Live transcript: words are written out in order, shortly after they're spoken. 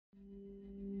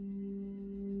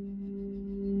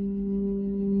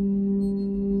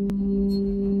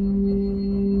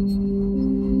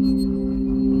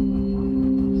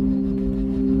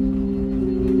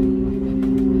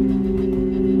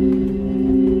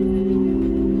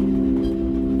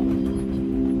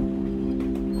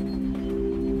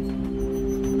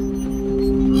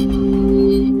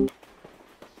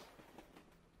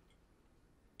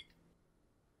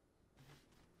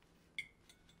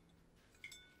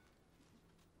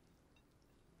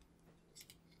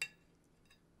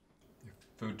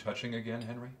Food touching again,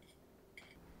 Henry?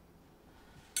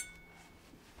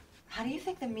 How do you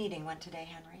think the meeting went today,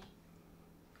 Henry?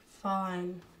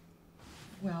 Fine.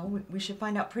 Well, we should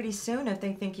find out pretty soon if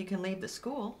they think you can leave the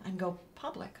school and go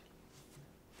public.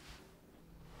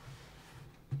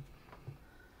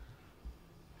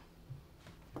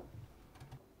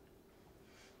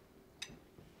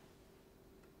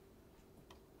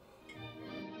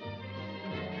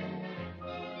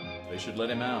 They should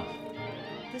let him out.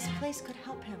 This place could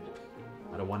help him.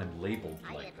 I don't want him labeled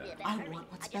like that. I want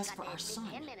what's best for our son.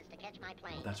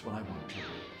 Well, that's what I want too.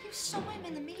 You saw him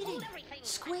in the meeting,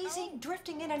 squeezing,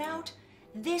 drifting in and out.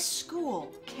 This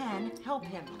school can help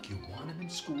him. Look, you want him in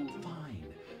school, fine.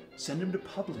 Send him to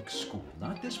public school,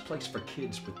 not this place for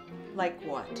kids with... Like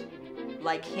what?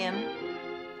 Like him?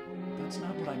 That's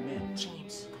not what I meant.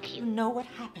 James, you know what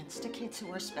happens to kids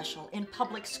who are special in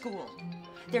public school.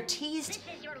 They're teased,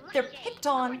 they're picked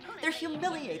on, they're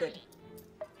humiliated.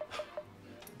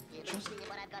 Just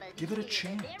give it a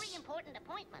chance.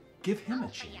 Give him a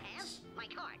chance.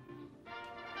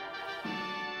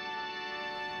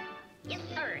 Yes,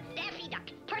 sir. Daffy Duck,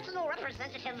 personal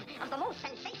representative of the most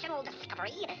sensational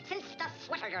discovery since the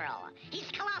Sweater Girl. He's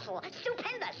colossal,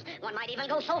 stupendous. One might even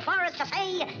go so far as to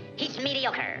say he's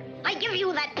mediocre. I give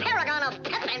you that paragon of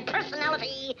pep and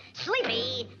personality,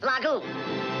 Sleepy Lagoon.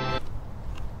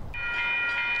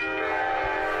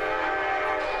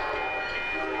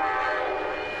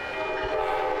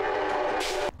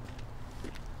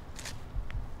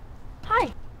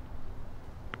 Hi.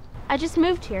 I just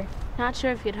moved here. Not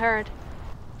sure if you'd heard.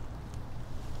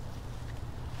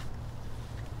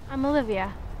 I'm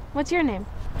Olivia. What's your name?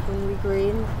 Henry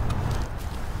Green.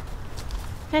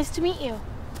 Nice to meet you.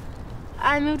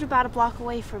 I moved about a block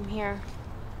away from here,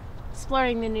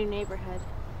 exploring the new neighborhood.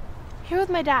 Here with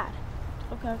my dad.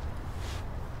 Okay.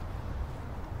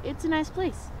 It's a nice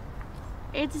place.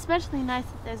 It's especially nice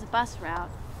that there's a bus route.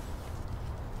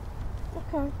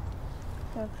 Okay.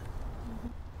 Okay.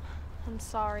 I'm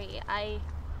sorry, I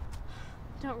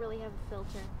don't really have a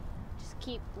filter. Just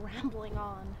keep rambling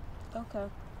on. Okay.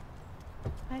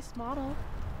 Nice model.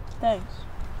 Thanks.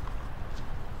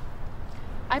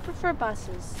 I prefer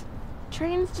buses.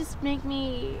 Trains just make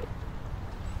me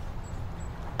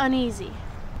uneasy.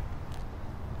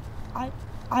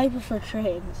 I prefer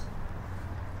trains.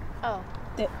 Oh.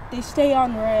 They stay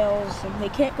on rails and they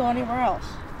can't go anywhere else.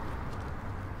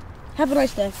 Have a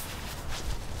nice day.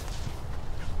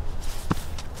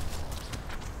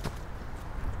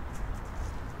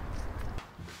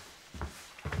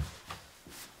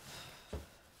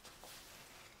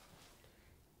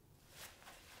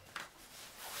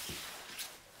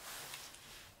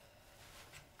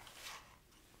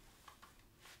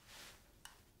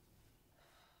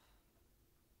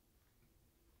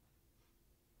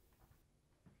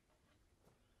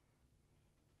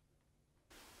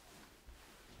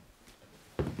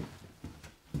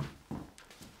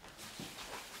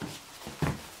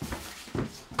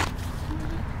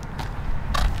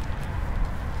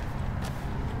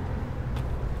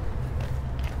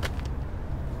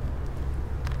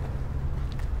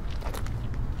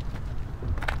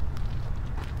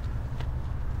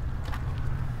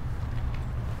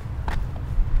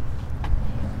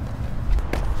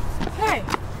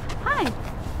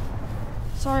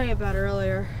 Sorry about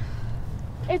earlier.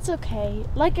 It's okay.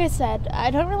 Like I said,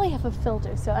 I don't really have a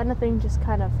filter, so anything just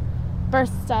kind of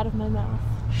bursts out of my mouth.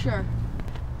 Sure.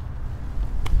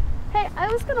 Hey, I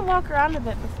was gonna walk around a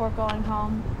bit before going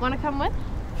home. Wanna come with?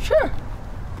 Sure.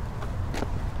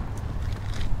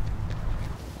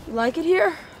 You like it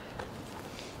here?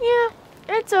 Yeah,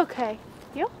 it's okay.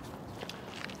 You?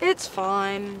 It's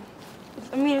fine.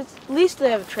 I mean, at least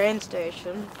they have a train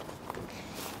station.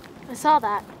 I saw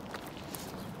that.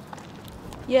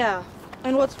 Yeah,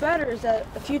 and what's better is that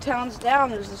a few towns down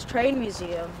there's this train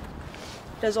museum.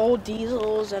 There's old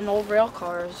diesels and old rail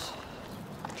cars.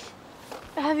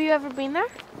 Have you ever been there?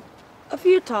 A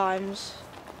few times.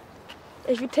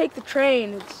 If you take the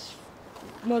train, it's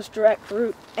the most direct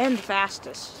route and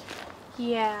fastest.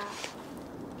 Yeah.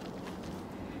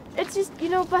 It's just, you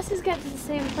know, buses get to the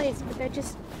same place, but they're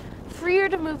just freer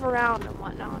to move around and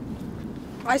whatnot.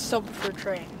 I still prefer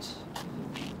trains.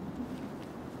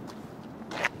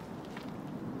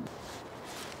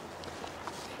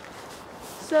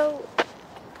 So,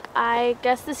 I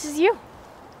guess this is you.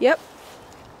 Yep.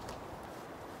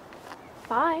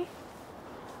 Bye.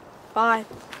 Bye.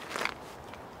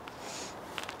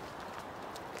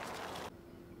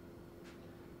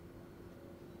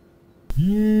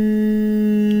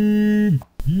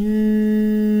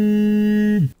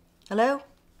 Hello?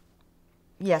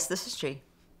 Yes, this is she.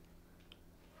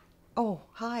 Oh,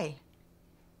 hi.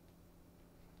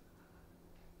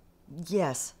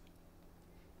 Yes.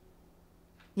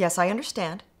 Yes, I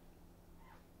understand.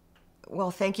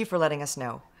 Well, thank you for letting us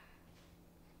know.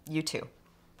 You too.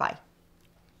 Bye.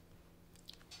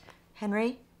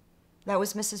 Henry, that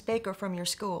was Mrs. Baker from your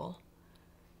school.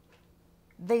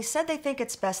 They said they think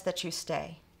it's best that you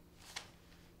stay.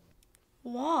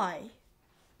 Why?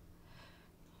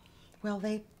 Well,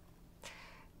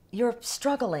 you're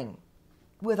struggling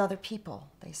with other people,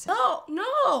 they said. Oh,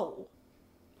 no!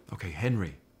 Okay,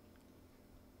 Henry,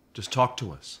 just talk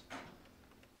to us.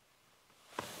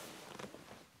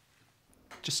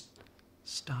 Just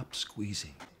stop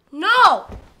squeezing. No!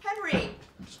 Henry!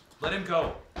 Just let him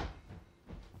go.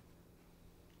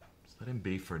 Just let him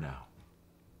be for now.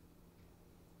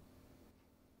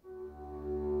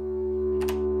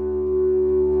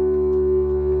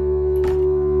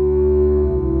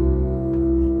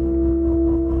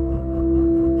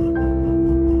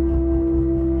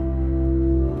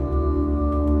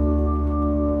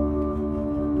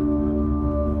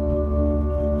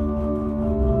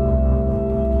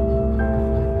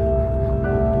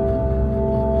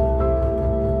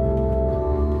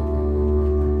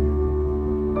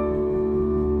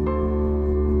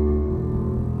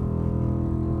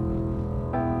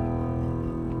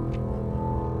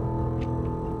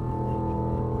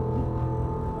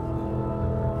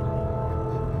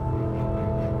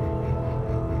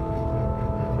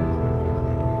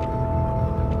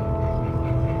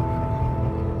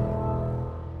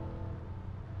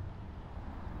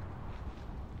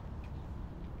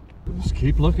 Just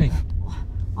keep looking.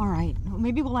 All right,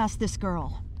 maybe we'll ask this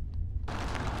girl.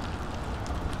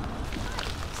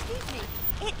 Excuse me,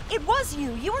 it was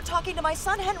you. You were talking to my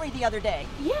son Henry the other day.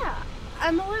 Yeah,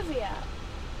 I'm Olivia.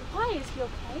 Why, is he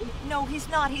okay? No, he's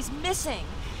not. He's missing.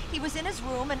 He was in his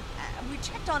room, and we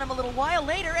checked on him a little while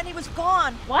later, and he was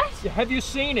gone. What? Have you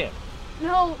seen him?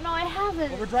 No, I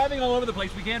haven't. Well, we're driving all over the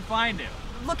place. We can't find him.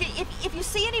 Look, if you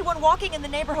see anyone walking in the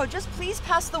neighborhood, just please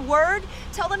pass the word.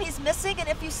 Tell them he's missing, and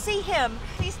if you see him,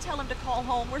 please tell him to call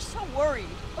home. We're so worried.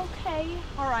 Okay.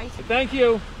 All right. Thank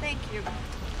you. Thank you.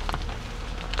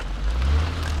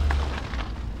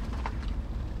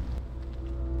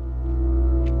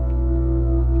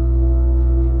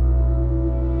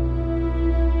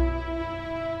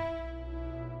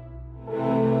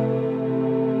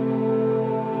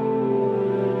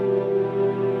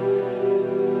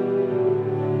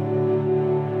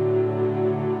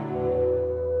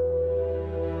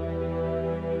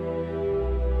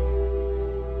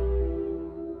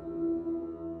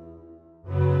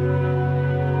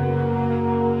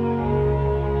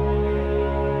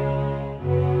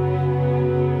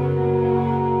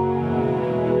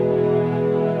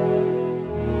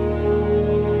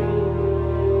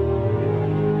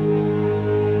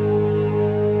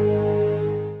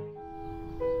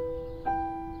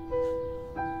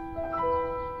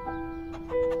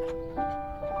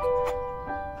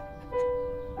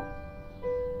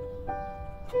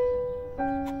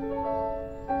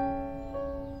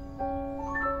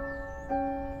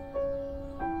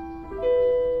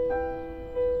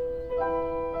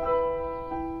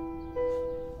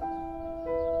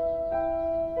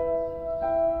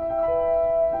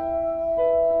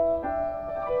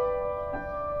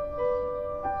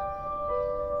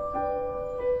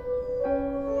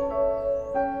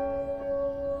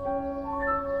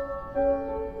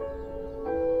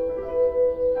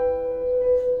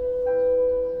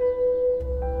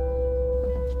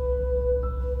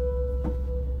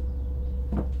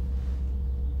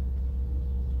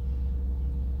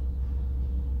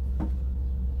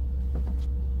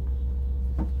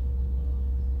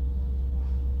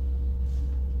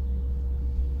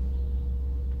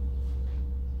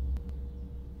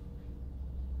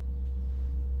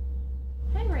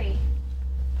 Henry.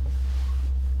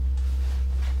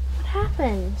 What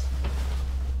happened?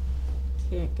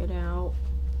 Can't get out.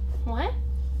 What?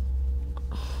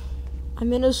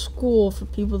 I'm in a school for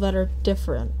people that are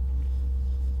different.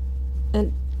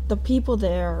 And the people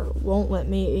there won't let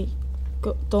me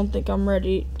go, don't think I'm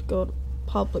ready to go to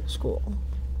public school.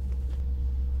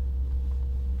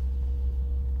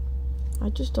 I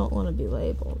just don't want to be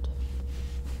labeled.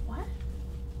 What?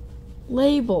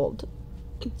 Labeled.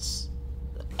 It's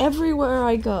everywhere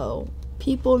I go.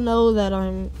 People know that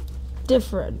I'm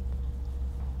different.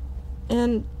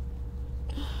 And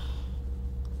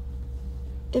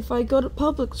if I go to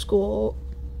public school,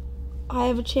 I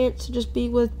have a chance to just be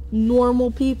with normal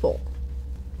people.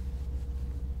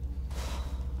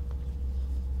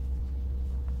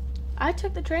 I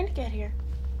took the train to get here.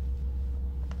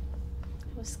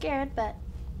 I was scared, but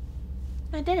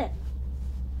I did it.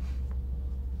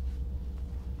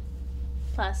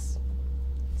 Plus,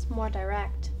 it's more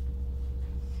direct.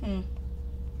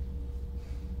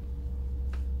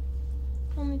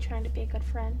 Only trying to be a good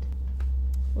friend.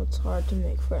 It's hard to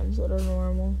make friends that are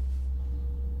normal.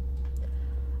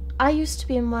 I used to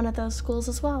be in one of those schools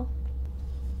as well.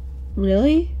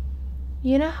 Really?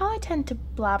 You know how I tend to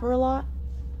blabber a lot?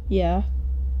 Yeah.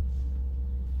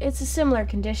 It's a similar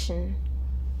condition.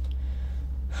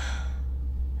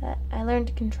 I learned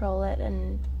to control it,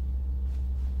 and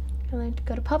I learned to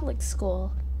go to public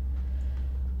school.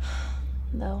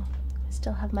 Though I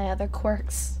still have my other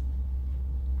quirks.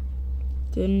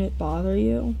 Didn't it bother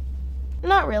you?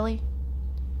 Not really.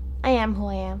 I am who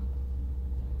I am.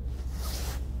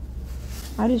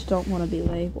 I just don't want to be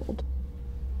labeled.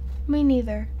 Me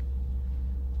neither.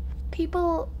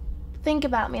 People think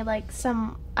about me like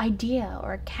some idea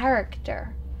or a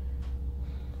character,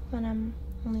 when I'm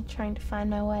only trying to find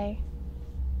my way.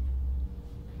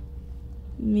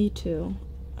 Me too.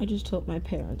 I just hope my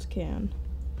parents can.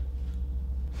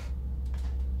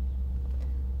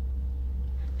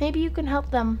 Maybe you can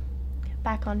help them get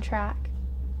back on track.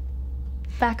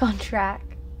 Back on track.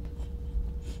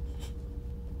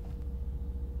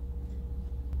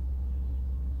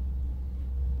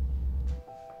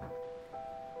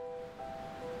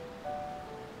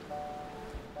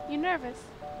 You nervous?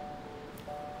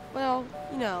 Well,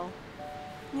 you know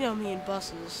me and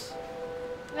buses.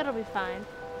 It'll be fine.